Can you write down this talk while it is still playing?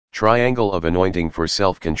Triangle of anointing for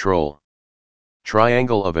self-control.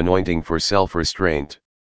 Triangle of anointing for self-restraint.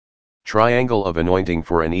 Triangle of anointing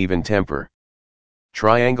for an even temper.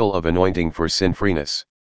 Triangle of anointing for sin-freeness.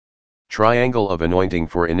 Triangle of anointing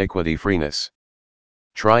for iniquity-freeness.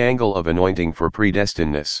 Triangle of anointing for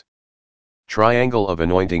predestinedness. Triangle of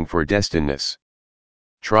anointing for destinedness.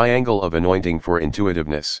 Triangle of anointing for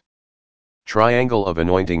intuitiveness. Triangle of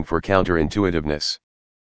anointing for counterintuitiveness.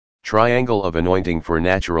 Triangle of anointing for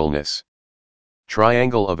naturalness.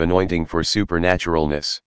 Triangle of anointing for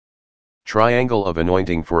supernaturalness. Triangle of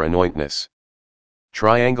anointing for anointness.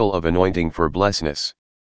 Triangle of anointing for blessedness.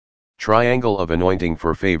 Triangle of anointing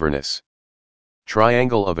for favorness.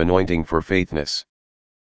 Triangle of anointing for faithness.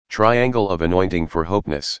 Triangle of anointing for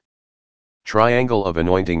hopeness. Triangle of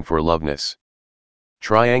anointing for loveness.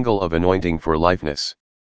 Triangle of anointing for lifeness.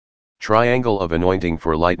 Triangle of anointing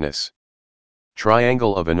for lightness.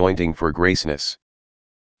 Triangle of anointing for graceness.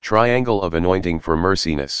 Triangle of anointing for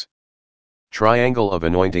merciness. Triangle of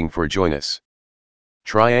anointing for joyness.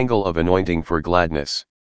 Triangle of anointing for gladness.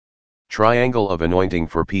 Triangle of anointing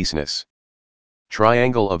for peaceness.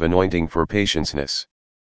 Triangle of anointing for patienceness.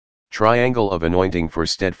 Triangle of anointing for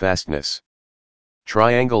steadfastness.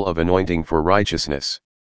 Triangle of anointing for righteousness.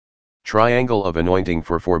 Triangle of anointing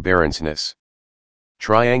for forbearanceness.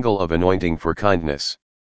 Triangle of anointing for kindness.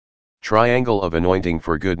 Triangle of anointing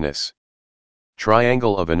for goodness.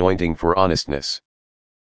 Triangle of anointing for honestness.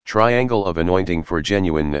 Triangle of anointing for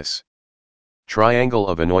genuineness. Triangle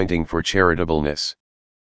of anointing for charitableness.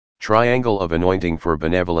 Triangle of anointing for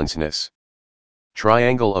benevolenceness.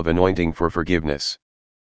 Triangle of anointing for forgiveness.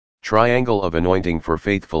 Triangle of anointing for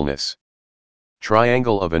faithfulness.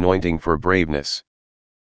 Triangle of anointing for braveness.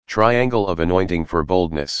 Triangle of anointing for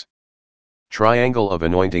boldness. Triangle of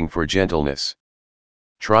anointing for gentleness.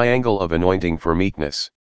 Triangle of anointing for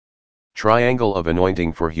meekness. Triangle of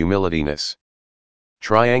anointing for humilityness.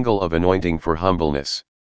 Triangle of anointing for humbleness.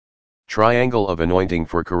 Triangle of anointing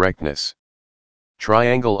for correctness.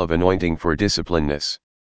 Triangle of anointing for disciplineness.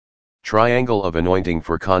 Triangle of anointing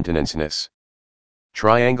for continenceness.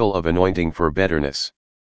 Triangle of anointing for betterness.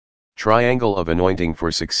 Triangle of anointing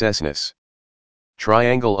for successness.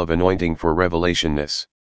 Triangle of anointing for revelationness.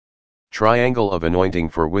 Triangle of anointing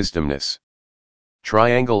for wisdomness.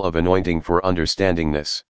 Triangle of anointing for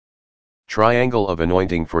understandingness. Triangle of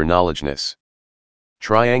anointing for knowledgeness.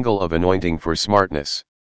 Triangle of anointing for smartness.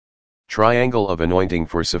 Triangle of anointing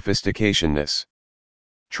for sophisticationness.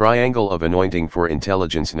 Triangle of anointing for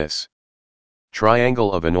intelligenceness.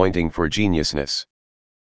 Triangle of anointing for geniusness.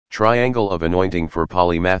 Triangle of anointing for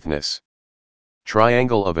polymathness.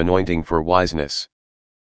 Triangle of anointing for wiseness.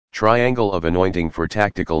 Triangle of anointing for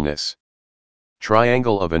tacticalness.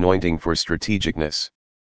 Triangle of anointing for strategicness.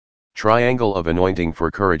 Triangle of anointing for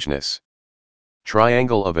courageness.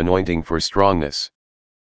 Triangle of anointing for strongness.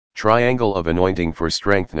 Triangle of anointing for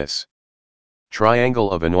strengthness. Triangle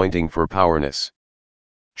of anointing for powerness.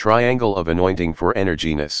 Triangle of anointing for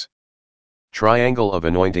energiness. Triangle of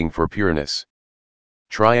anointing for pureness.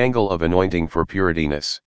 Triangle of anointing for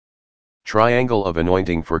purityness. Triangle of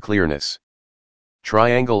anointing for clearness.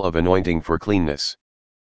 Triangle of anointing for cleanness.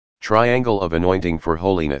 Triangle of anointing for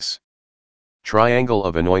holiness. Triangle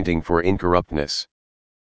of anointing for incorruptness.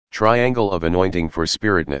 Triangle of anointing for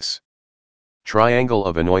spiritness. Triangle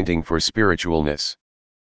of anointing for spiritualness.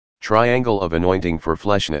 Triangle of anointing for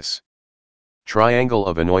fleshness. Triangle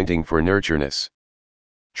of anointing for nurtureness.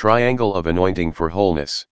 Triangle of anointing for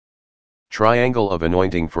wholeness. Triangle of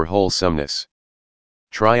anointing for wholesomeness.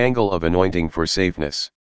 Triangle of anointing for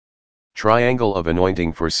safeness. Triangle of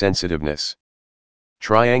anointing for sensitiveness.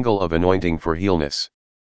 Triangle of anointing for healness.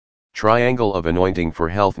 Triangle of anointing for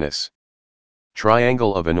healthness.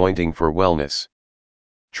 Triangle of anointing for wellness.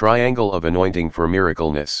 Triangle of anointing for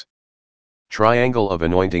miracleness. Triangle of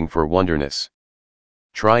anointing for wonderness.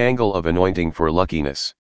 Triangle of anointing for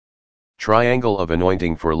luckiness. Triangle of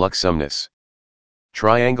anointing for lucksomeness.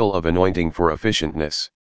 Triangle of anointing for efficientness.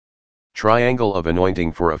 Triangle of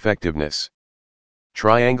anointing for effectiveness.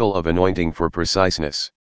 Triangle of anointing for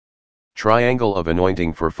preciseness. Triangle of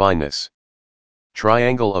anointing for fineness.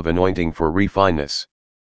 Triangle of anointing for refineness.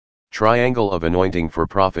 Triangle of anointing for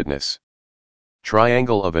profitness.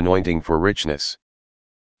 Triangle of anointing for richness.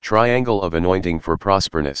 Triangle of anointing for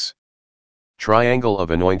prosperness. Triangle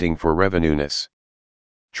of anointing for revenueness.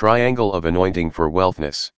 Triangle of anointing for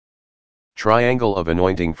wealthness. Triangle of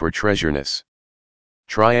anointing for treasureness.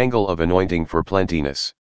 Triangle of anointing for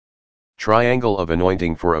plentiness. Triangle of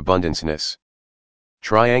anointing for abundanceness.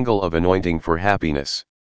 Triangle of anointing for happiness.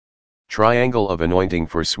 Triangle of anointing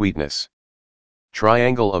for sweetness.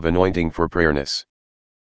 Triangle of anointing for prayerness.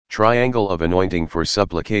 Triangle of anointing for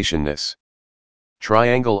supplicationness.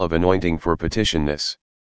 Triangle of anointing for petitionness.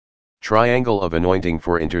 Triangle of anointing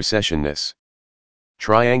for intercessionness.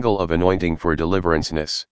 Triangle of anointing for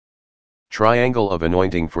deliveranceness. Triangle of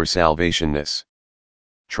anointing for salvationness.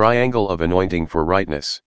 Triangle of anointing for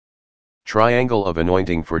rightness. Triangle of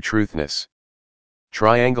anointing for truthness.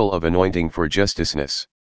 Triangle of anointing for justiceness.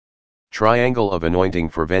 Triangle of anointing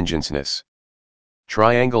for vengeanceness.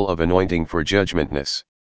 Triangle of anointing for judgmentness.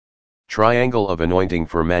 Triangle of anointing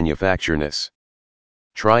for manufactureness.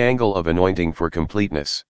 Triangle of anointing for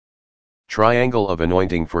completeness. Triangle of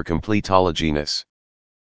anointing for completologyness.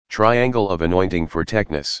 Triangle of anointing for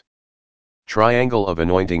techness. Triangle of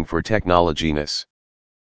anointing for technologyness.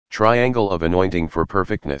 Triangle of anointing for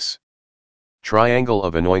perfectness. Triangle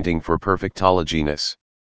of anointing for perfectologyness.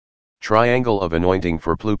 Triangle of anointing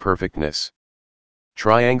for pluperfectness.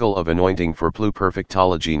 Triangle of anointing for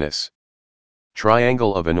pluperfectologyness.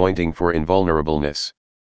 Triangle of anointing for invulnerableness.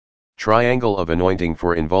 Triangle of anointing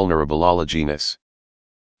for invulnerableologyness.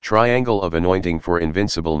 Triangle of anointing for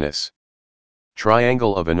invincibleness.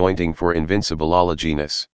 Triangle of anointing for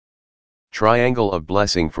invincibleologyness. Triangle of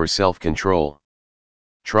blessing for self-control.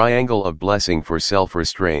 Triangle of blessing for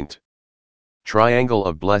self-restraint. Triangle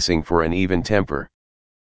of blessing for an even temper.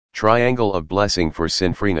 Triangle of blessing for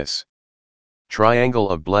sin-freeness. Triangle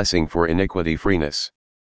of blessing for iniquity-freeness.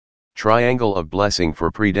 Triangle of blessing for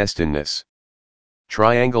predestinedness.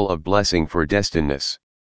 Triangle of blessing for destinedness.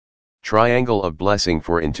 Triangle of blessing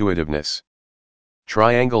for intuitiveness.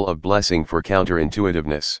 Triangle of blessing for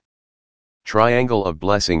counterintuitiveness. Triangle of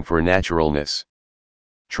blessing for naturalness.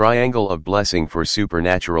 Triangle of blessing for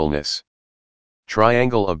supernaturalness.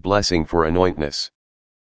 Triangle of blessing for anointness.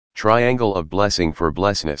 Triangle of blessing for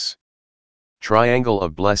blessedness. Triangle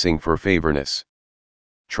of blessing for favorness.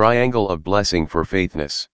 Triangle of blessing for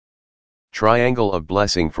faithness. Triangle of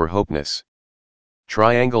blessing for hopeness.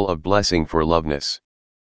 Triangle of blessing for loveness.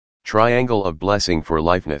 Triangle of blessing for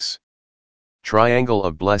lifeness. Triangle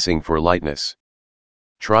of blessing for lightness.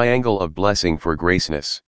 Triangle of blessing for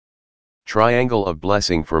graceness. Triangle of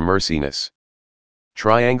blessing for merciness.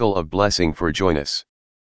 Triangle of blessing for joyness.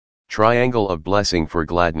 Triangle of blessing for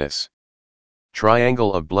gladness.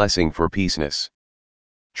 Triangle of blessing for peaceness.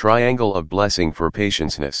 Triangle of blessing for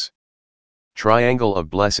patienceness. Triangle of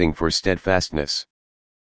blessing for steadfastness.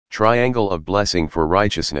 Triangle of blessing for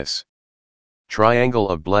righteousness. Triangle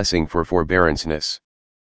of blessing for forbearanceness.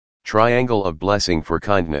 Triangle of blessing for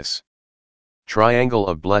kindness. Triangle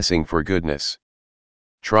of blessing for goodness.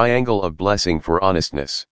 Triangle of blessing for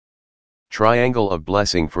honestness. Triangle of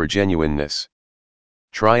blessing for genuineness.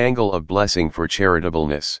 Triangle of blessing for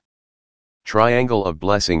charitableness. Triangle of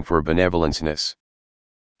blessing for benevolenceness.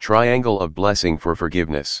 Triangle of blessing for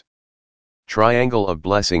forgiveness. Triangle of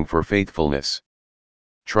blessing for faithfulness.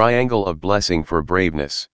 Triangle of blessing for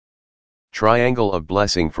braveness. Triangle of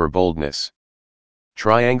blessing for boldness.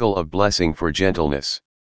 Triangle of blessing for gentleness.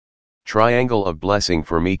 Triangle of blessing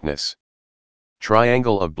for meekness.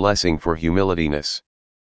 Triangle of blessing for humilityness.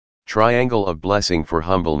 Triangle of blessing for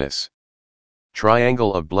humbleness.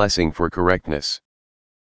 Triangle of blessing for correctness.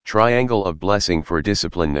 Triangle of blessing for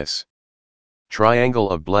disciplineness. Triangle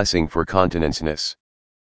of blessing for continenceness.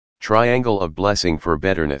 Triangle of blessing for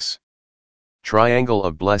betterness. Triangle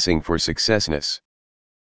of blessing for successness.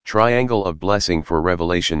 Triangle of blessing for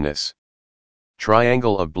revelationness.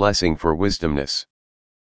 Triangle of blessing for wisdomness.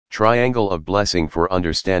 Triangle of blessing for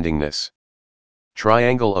understandingness.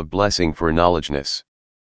 Triangle of blessing for knowledgeness.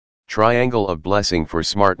 Triangle of blessing for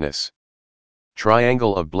smartness.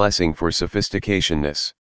 Triangle of blessing for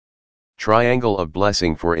sophisticationness. Triangle of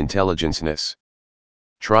blessing for intelligenceness.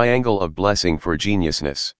 Triangle of blessing for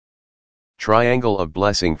geniusness. Triangle of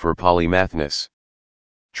blessing for polymathness.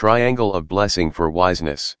 Triangle of blessing for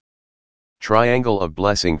wiseness. Triangle of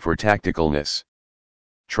blessing for tacticalness.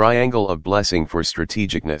 Triangle of blessing for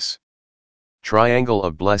strategicness. Triangle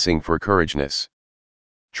of blessing for courageness.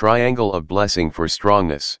 Triangle of blessing for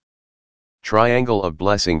strongness. Triangle of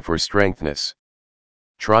blessing for strengthness.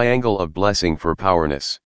 Triangle of blessing for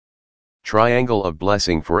powerness. Triangle of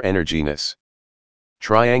blessing for energyness.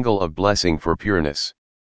 Triangle of blessing for pureness.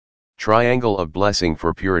 Triangle of blessing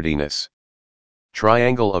for purityness.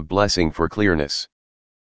 Triangle of blessing for clearness.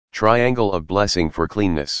 Triangle of blessing for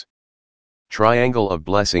cleanness. Triangle of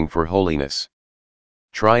blessing for holiness.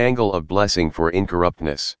 Triangle of blessing for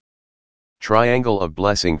incorruptness. Triangle of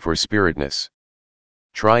blessing for spiritness.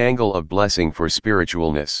 Triangle of blessing for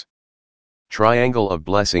spiritualness. Triangle of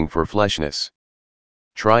blessing for fleshness.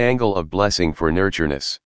 Triangle of blessing for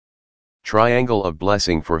nurtureness. Triangle of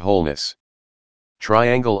blessing for wholeness.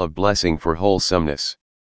 Triangle of blessing for wholesomeness.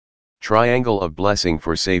 Triangle of blessing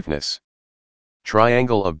for safeness.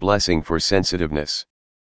 Triangle of blessing for sensitiveness.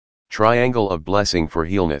 Triangle of blessing for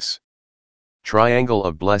healness. Triangle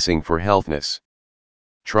of blessing for healthness.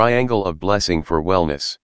 Triangle of blessing for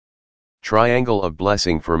wellness. Triangle of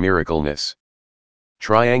blessing for miracleness.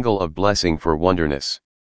 Triangle of blessing for wonderness.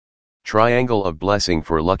 Triangle of blessing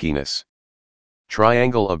for luckiness.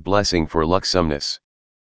 Triangle of blessing for lucksomeness.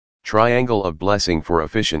 Triangle of blessing for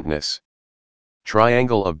efficientness.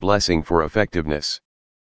 Triangle of blessing for effectiveness.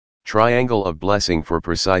 Triangle of blessing for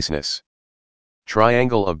preciseness.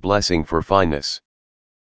 Triangle of blessing for fineness.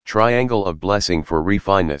 Triangle of blessing for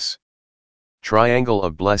refineness. Triangle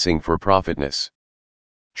of blessing for profitness.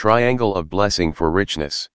 Triangle of blessing for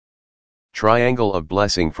richness. Triangle of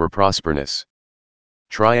blessing for prosperness.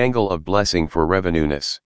 Triangle of blessing for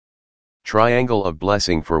revenueness. Triangle of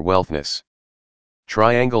blessing for wealthness.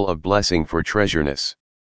 Triangle of blessing for treasureness.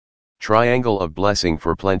 Triangle of blessing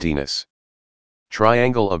for plentiness.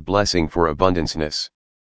 Triangle of blessing for abundanceness.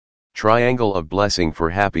 Triangle of blessing for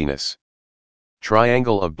happiness.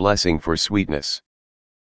 Triangle of blessing for sweetness.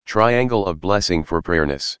 Triangle of blessing for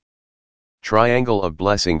prayerness. Triangle of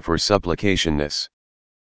blessing for supplicationness.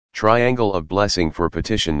 Triangle of blessing for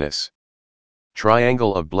petitionness.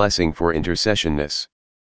 Triangle of blessing for intercessionness.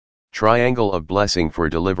 Triangle of blessing for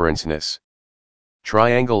deliveranceness.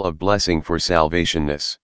 Triangle of blessing for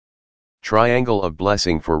salvationness. Triangle of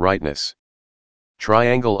blessing for rightness.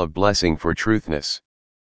 Triangle of blessing for truthness.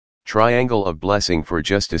 Triangle of blessing for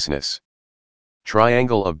justiceness.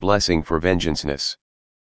 Triangle of blessing for vengeanceness.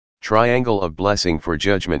 Triangle of blessing for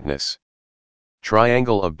judgmentness.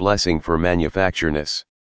 Triangle of blessing for manufactureness.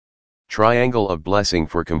 Triangle of blessing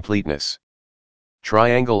for completeness.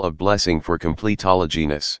 Triangle of blessing for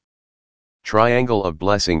completologyness. Triangle of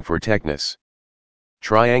blessing for techness.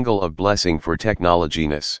 Triangle of blessing for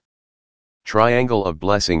technologyness. Triangle of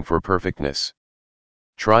blessing for perfectness.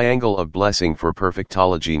 Triangle of blessing for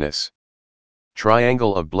perfectologyness.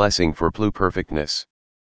 Triangle of blessing for pluperfectness.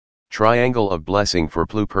 Triangle of blessing for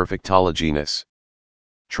pluperfectologyness.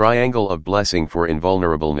 Triangle of blessing for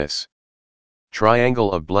invulnerableness.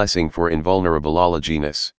 Triangle of blessing for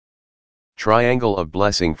invulnerableologyness. Triangle of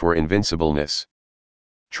blessing for invincibleness.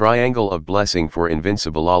 Triangle of blessing for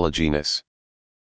invincibleologyness.